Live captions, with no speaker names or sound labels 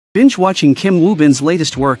Binge-watching Kim Woo-bin's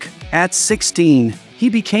latest work. At 16, he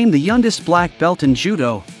became the youngest black belt in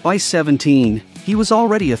judo. By 17, he was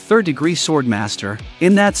already a third-degree sword master.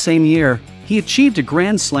 In that same year, he achieved a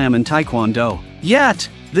Grand Slam in Taekwondo. Yet,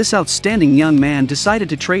 this outstanding young man decided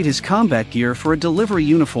to trade his combat gear for a delivery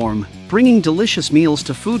uniform, bringing delicious meals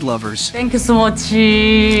to food lovers. Thank you so much.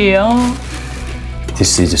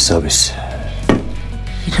 This is a service.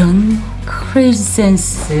 이런 crazy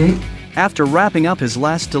sense. After wrapping up his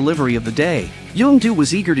last delivery of the day, Young-do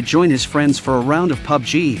was eager to join his friends for a round of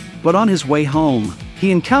PUBG, but on his way home,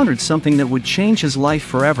 he encountered something that would change his life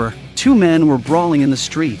forever. Two men were brawling in the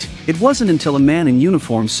street. It wasn't until a man in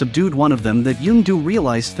uniform subdued one of them that Young-do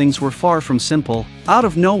realized things were far from simple. Out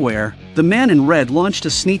of nowhere, the man in red launched a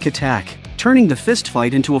sneak attack, turning the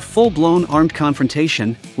fistfight into a full-blown armed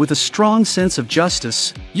confrontation. With a strong sense of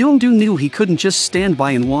justice, Young-do knew he couldn't just stand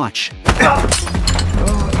by and watch.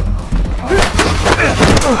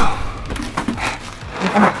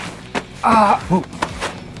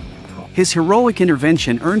 His heroic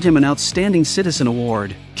intervention earned him an Outstanding Citizen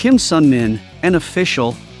Award. Kim Sun-min, an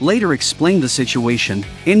official, later explained the situation.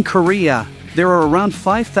 In Korea, there are around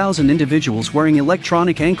 5,000 individuals wearing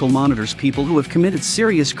electronic ankle monitors, people who have committed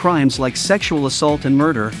serious crimes like sexual assault and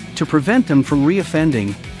murder. To prevent them from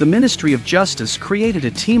reoffending, the Ministry of Justice created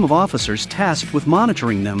a team of officers tasked with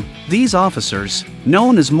monitoring them. These officers,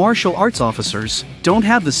 known as martial arts officers, don't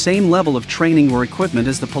have the same level of training or equipment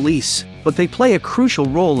as the police, but they play a crucial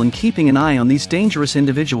role in keeping an eye on these dangerous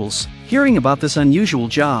individuals. Hearing about this unusual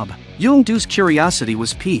job, Young-do's curiosity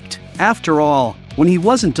was piqued. After all, when he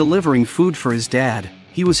wasn't delivering food for his dad,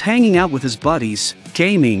 he was hanging out with his buddies,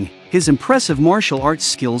 gaming. His impressive martial arts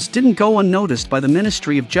skills didn't go unnoticed by the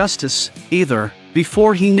Ministry of Justice, either.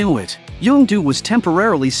 Before he knew it, Young-do was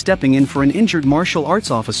temporarily stepping in for an injured martial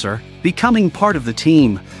arts officer, becoming part of the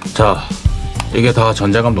team. 자, 이게 다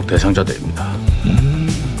전자감독 대상자들입니다.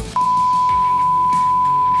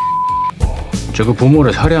 저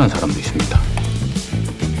부모를 살해한 사람도 있습니다.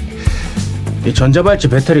 이 전자발찌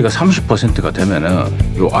배터리가 30%가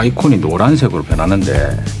되면은 요 아이콘이 노란색으로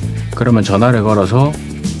변하는데, 그러면 전화를 걸어서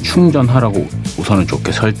충전하라고 우선은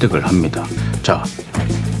좋게 설득을 합니다. 자,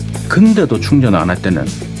 근데도 충전 안 할 때는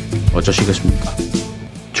어쩌시겠습니까?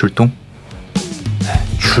 출동?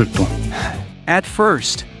 출동. At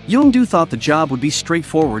first, Young-do thought the job would be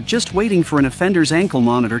straightforward, just waiting for an offender's ankle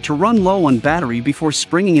monitor to run low on battery before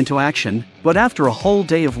springing into action. But after a whole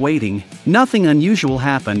day of waiting, nothing unusual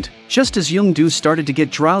happened. Just as Young-do started to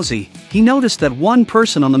get drowsy, he noticed that one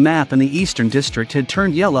person on the map in the Eastern District had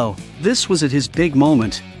turned yellow. This was at his big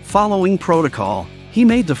moment. Following protocol, he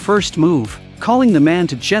made the first move, calling the man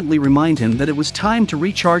to gently remind him that it was time to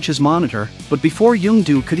recharge his monitor. But before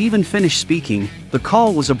Young-do could even finish speaking, the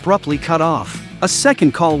call was abruptly cut off. A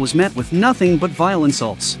second call was met with nothing but vile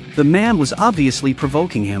insults. The man was obviously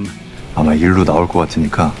provoking him. 아마 일로 나올 것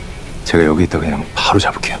같으니까 제가 여기 있다 그냥 바로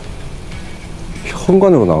잡을게요.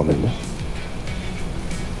 현관으로 나오겠네.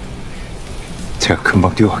 제가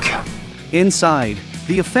금방 뛰어갈게요. Inside,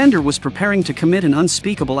 the offender was preparing to commit an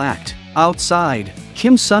unspeakable act. Outside,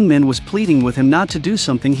 Kim Sun-min was pleading with him not to do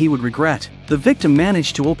something he would regret. The victim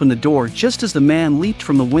managed to open the door just as the man leaped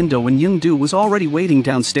from the window and Young-do was already waiting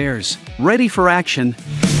downstairs, ready for action.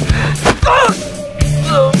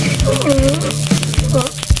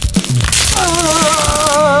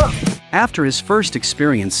 After his first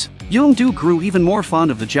experience, Young-do grew even more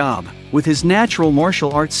fond of the job. With his natural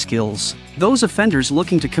martial arts skills, those offenders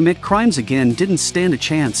looking to commit crimes again didn't stand a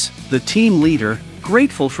chance. The team leader,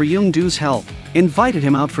 grateful for Young-do's help, invited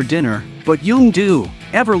him out for dinner, but Young-do,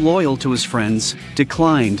 ever loyal to his friends,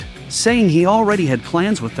 declined, saying he already had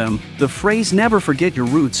plans with them. The phrase "never forget your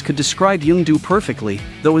roots" could describe Young-do perfectly.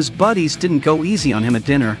 Though his buddies didn't go easy on him at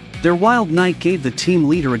dinner, their wild night gave the team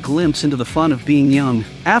leader a glimpse into the fun of being young.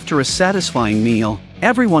 After a satisfying meal,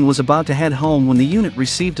 everyone was about to head home when the unit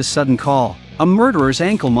received a sudden call. A murderer's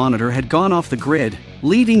ankle monitor had gone off the grid,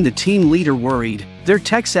 leaving the team leader worried. Their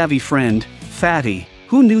tech-savvy friend, Fatty,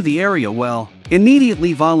 who knew the area well,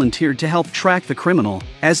 immediately volunteered to help track the criminal.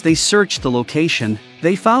 As they searched the location,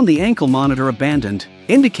 they found the ankle monitor abandoned,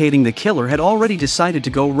 indicating the killer had already decided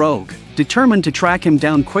to go rogue. Determined to track him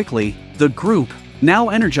down quickly, the group, now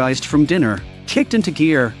energized from dinner, kicked into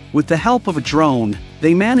gear. With the help of a drone,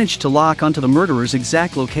 they managed to lock onto the murderer's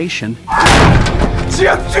exact location.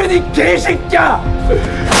 지역주니 개새끼야!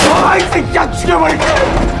 나와 이 새끼야, 죽여버릴게!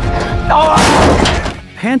 나와!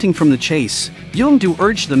 Panting from the chase, Young-do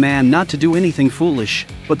urged the man not to do anything foolish,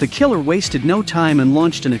 but the killer wasted no time and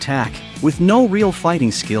launched an attack. With no real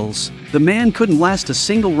fighting skills, the man couldn't last a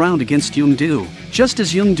single round against Young-do. Just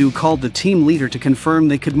as Young-do called the team leader to confirm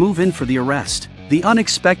they could move in for the arrest, the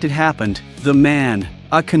unexpected happened. The man,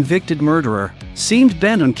 a convicted murderer, seemed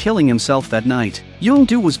bent on killing himself that night.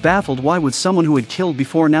 Young-do was baffled why would someone who had killed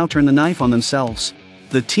before now turn the knife on themselves.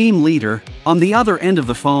 The team leader, on the other end of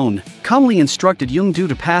the phone, calmly instructed Young-do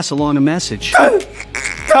to pass along a message.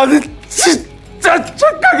 나는 진짜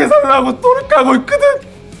착하게 살라고 노력하고 있거든.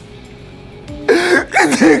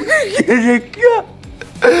 근데 그 개새끼야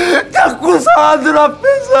자꾸 사람들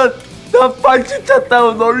앞에서 나 반칙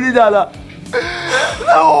찼다고 놀리잖아.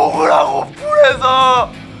 나 억울하고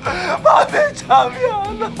불해서 밤에 잠이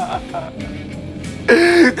안 와.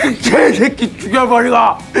 그 개새끼 죽여버리고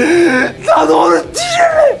나도 오늘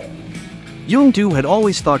뒤질래. Young-do had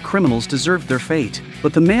always thought criminals deserved their fate,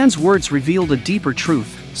 but the man's words revealed a deeper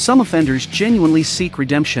truth. Some offenders genuinely seek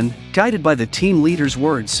redemption, guided by the team leader's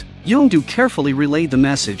words. Young-do carefully relayed the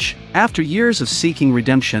message. After years of seeking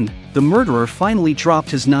redemption, the murderer finally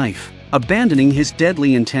dropped his knife, abandoning his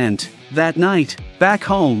deadly intent. That night, back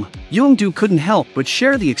home, Young-do couldn't help but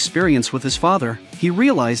share the experience with his father. He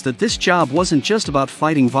realized that this job wasn't just about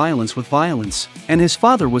fighting violence with violence, and his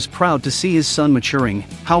father was proud to see his son maturing.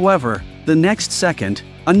 However, the next second,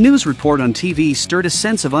 a news report on TV stirred a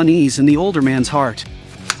sense of unease in the older man's heart.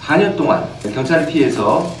 4년 동안 경찰을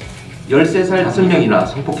피해서 13살 5명이나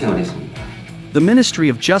성폭행을 했습니다. The Ministry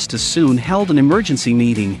of Justice soon held an emergency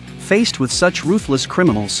meeting. Faced with such ruthless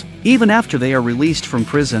criminals, even after they are released from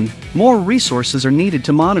prison, more resources are needed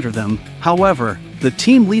to monitor them. However, the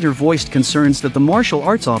team leader voiced concerns that the martial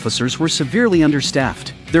arts officers were severely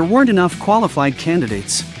understaffed. There weren't enough qualified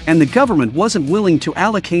candidates, and the government wasn't willing to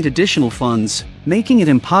allocate additional funds, making it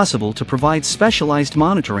impossible to provide specialized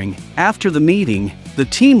monitoring. After the meeting, the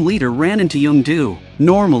team leader ran into Young-do.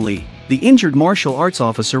 Normally, the injured martial arts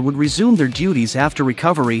officer would resume their duties after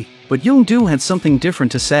recovery, but Young-do had something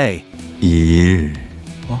different to say. 이 일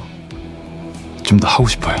좀 더 하고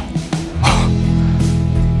싶어요.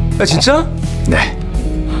 야 진짜? 네.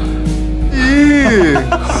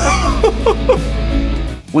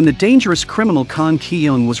 When the dangerous criminal Kang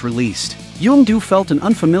Ki-young was released, Young-do felt an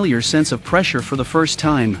unfamiliar sense of pressure for the first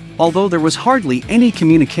time. Although there was hardly any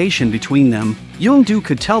communication between them, Young-do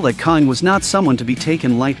could tell that Kang was not someone to be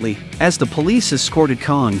taken lightly. As the police escorted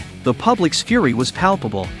Kang, the public's fury was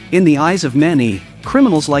palpable. In the eyes of many,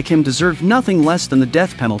 criminals like him deserved nothing less than the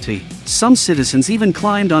death penalty. Some citizens even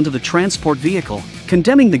climbed onto the transport vehicle,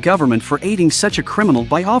 condemning the government for aiding such a criminal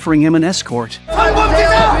by offering him an escort.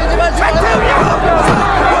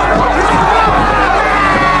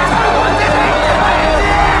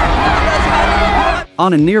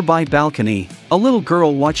 On a nearby balcony, a little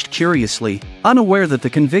girl watched curiously, unaware that the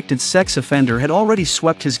convicted sex offender had already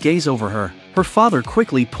swept his gaze over her. Her father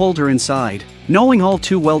quickly pulled her inside, knowing all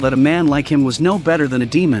too well that a man like him was no better than a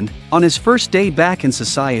demon. On his first day back in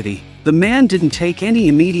society, the man didn't take any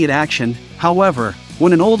immediate action. However,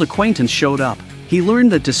 when an old acquaintance showed up, he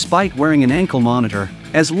learned that despite wearing an ankle monitor,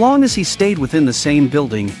 as long as he stayed within the same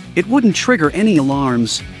building, it wouldn't trigger any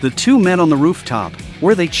alarms. The two met on the rooftop,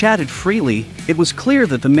 where they chatted freely. It was clear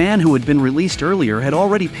that the man who had been released earlier had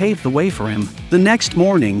already paved the way for him. The next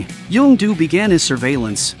morning, Young-do began his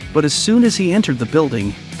surveillance, but as soon as he entered the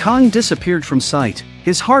building, Kang disappeared from sight.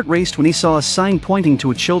 His heart raced when he saw a sign pointing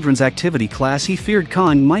to a children's activity class. He feared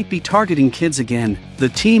Kang might be targeting kids again. The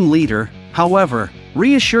team leader, however,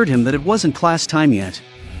 reassured him that it wasn't class time yet.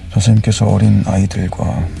 선생님께서 어린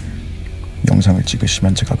아이들과 영상을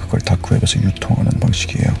찍으시면 제가 그걸 다크웹에서 유통하는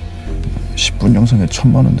방식이에요. 10분 영상에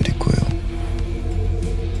 1,000만 원 드릴 거예요.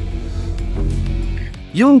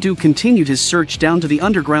 Young-do continued his search down to the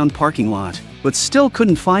underground parking lot, but still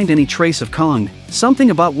couldn't find any trace of Kang.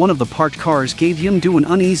 Something about one of the parked cars gave Young-do an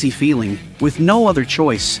uneasy feeling. With no other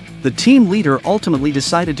choice, the team leader ultimately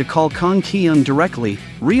decided to call Kang Ki-young directly,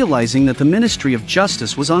 realizing that the Ministry of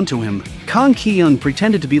Justice was onto him. Kang Ki-young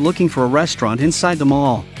pretended to be looking for a restaurant inside the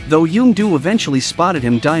mall. Though Young-do eventually spotted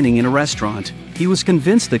him dining in a restaurant, he was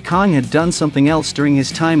convinced that Kang had done something else during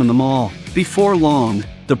his time in the mall. Before long,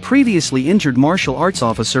 the previously injured martial arts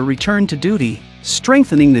officer returned to duty,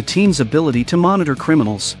 strengthening the team's ability to monitor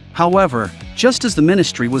criminals. However, just as the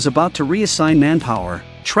ministry was about to reassign manpower,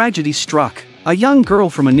 tragedy struck. A young girl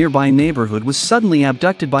from a nearby neighborhood was suddenly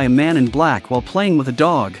abducted by a man in black while playing with a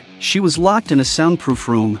dog. She was locked in a soundproof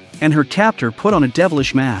room, and her captor put on a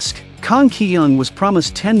devilish mask. Kang Ki-young was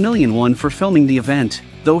promised 10 million won for filming the event,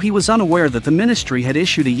 though he was unaware that the ministry had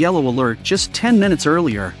issued a yellow alert just 10 minutes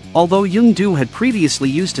earlier. Although Young-do had previously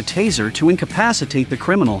used a taser to incapacitate the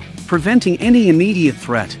criminal, preventing any immediate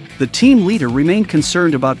threat, The team leader remained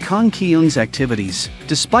concerned about Kang Ki-young's activities.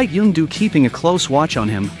 Despite Young-do keeping a close watch on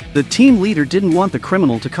him, the team leader didn't want the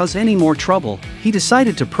criminal to cause any more trouble. He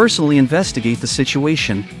decided to personally investigate the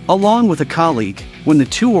situation, along with a colleague. When the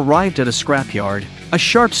two arrived at a scrapyard, a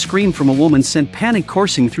sharp scream from a woman sent panic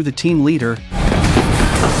coursing through the team leader.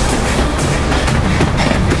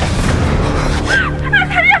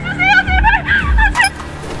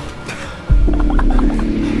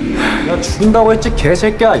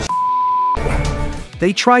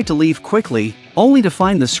 They tried to leave quickly, only to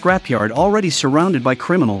find the scrapyard already surrounded by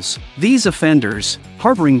criminals. These offenders,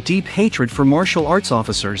 harboring deep hatred for martial arts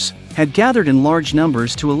officers, had gathered in large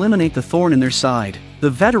numbers to eliminate the thorn in their side. The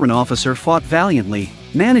veteran officer fought valiantly,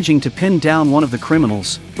 managing to pin down one of the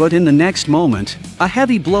criminals, but in the next moment, a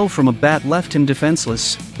heavy blow from a bat left him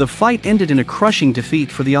defenseless. The fight ended in a crushing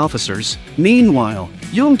defeat for the officers. Meanwhile,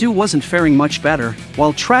 Young-do wasn't faring much better.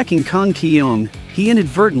 While tracking Kang Ki-young, he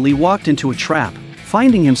inadvertently walked into a trap,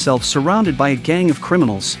 finding himself surrounded by a gang of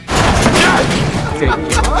criminals.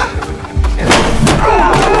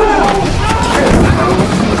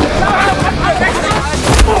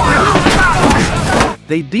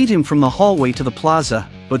 They beat him from the hallway to the plaza,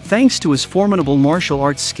 but thanks to his formidable martial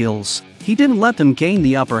arts skills, he didn't let them gain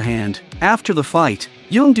the upper hand. After the fight,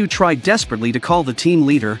 Young-do tried desperately to call the team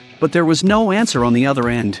leader, but there was no answer on the other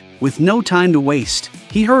end. With no time to waste,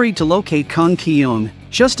 he hurried to locate Kang Ki-young.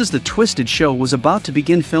 Just as the twisted show was about to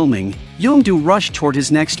begin filming, Young-do rushed toward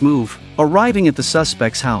his next move. Arriving at the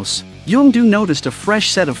suspect's house, Young-do noticed a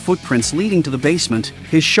fresh set of footprints leading to the basement.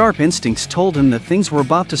 His sharp instincts told him that things were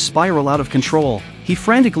about to spiral out of control. He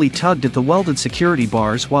frantically tugged at the welded security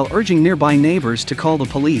bars while urging nearby neighbors to call the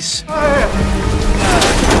police.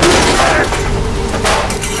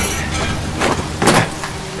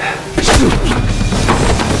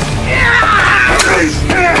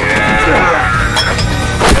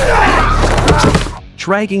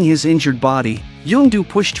 Dragging his injured body, Young-do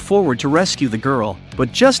pushed forward to rescue the girl,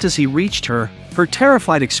 but just as he reached her, her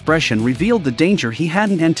terrified expression revealed the danger he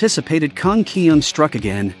hadn't anticipated. Kang Ki-young struck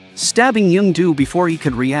again, stabbing Young-do before he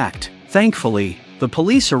could react. Thankfully, the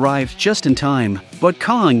police arrived just in time, but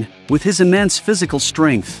Kang, with his immense physical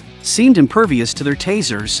strength, seemed impervious to their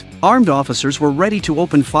tasers. Armed officers were ready to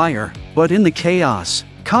open fire, but in the chaos,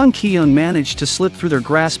 Kang Ki-young managed to slip through their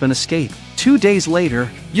grasp and escape. 2 days later,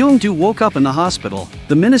 Young-do woke up in the hospital.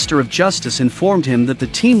 The Minister of Justice informed him that the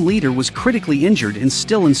team leader was critically injured and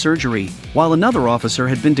still in surgery, while another officer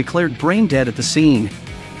had been declared brain dead at the scene.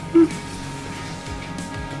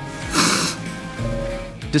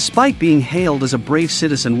 Despite being hailed as a brave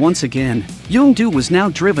citizen once again, Young-do was now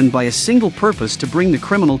driven by a single purpose: to bring the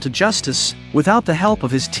criminal to justice. Without the help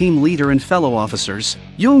of his team leader and fellow officers,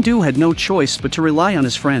 Young-do had no choice but to rely on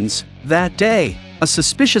his friends. That day, a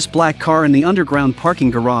suspicious black car in the underground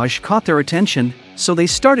parking garage caught their attention, so they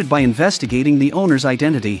started by investigating the owner's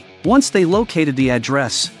identity. Once they located the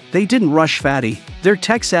address, they didn't rush Fatty. Their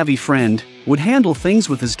tech-savvy friend would handle things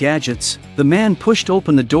with his gadgets. The man pushed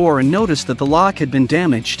open the door and noticed that the lock had been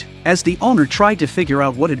damaged. As the owner tried to figure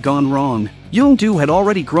out what had gone wrong, Young-do had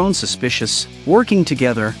already grown suspicious. Working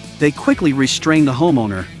together, they quickly restrained the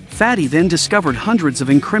homeowner. Fatty then discovered hundreds of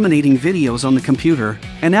incriminating videos on the computer,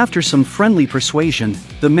 and after some friendly persuasion,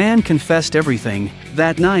 the man confessed everything.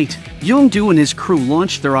 That night, Young-do and his crew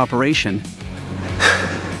launched their operation.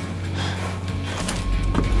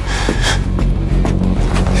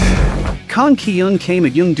 Kang Ki-young came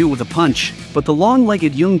at Young-do with a punch, but the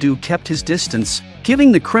long-legged Young-do kept his distance,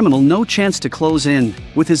 giving the criminal no chance to close in.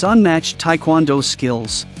 With his unmatched taekwondo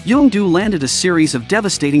skills, Young-do landed a series of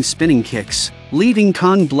devastating spinning kicks, leaving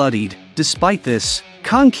Kang bloodied. Despite this,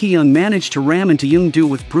 Kang Ki-young managed to ram into Young-do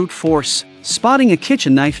with brute force. Spotting a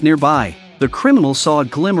kitchen knife nearby, the criminal saw a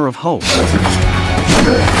glimmer of hope.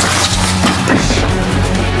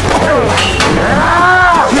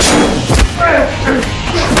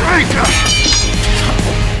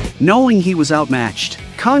 Knowing he was outmatched,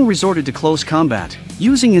 Kang resorted to close combat.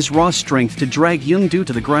 Using his raw strength to drag Young-do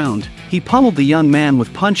to the ground, he pummeled the young man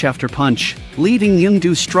with punch after punch, leaving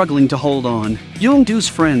Young-do struggling to hold on. Young-do's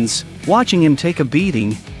friends, watching him take a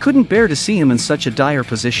beating, couldn't bear to see him in such a dire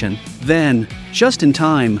position. Then, just in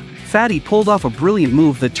time, Fatty pulled off a brilliant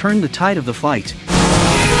move that turned the tide of the fight.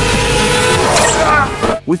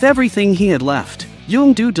 With everything he had left,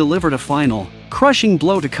 Young-do delivered a final, crushing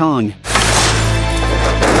blow to Kang.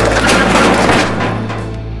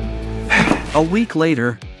 A week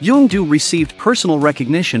later, Young-do received personal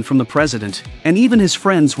recognition from the president, and even his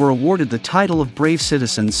friends were awarded the title of brave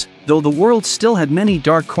citizens, though the world still had many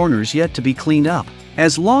dark corners yet to be cleaned up.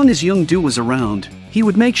 As long as Young-do was around, he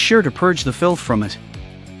would make sure to purge the filth from it.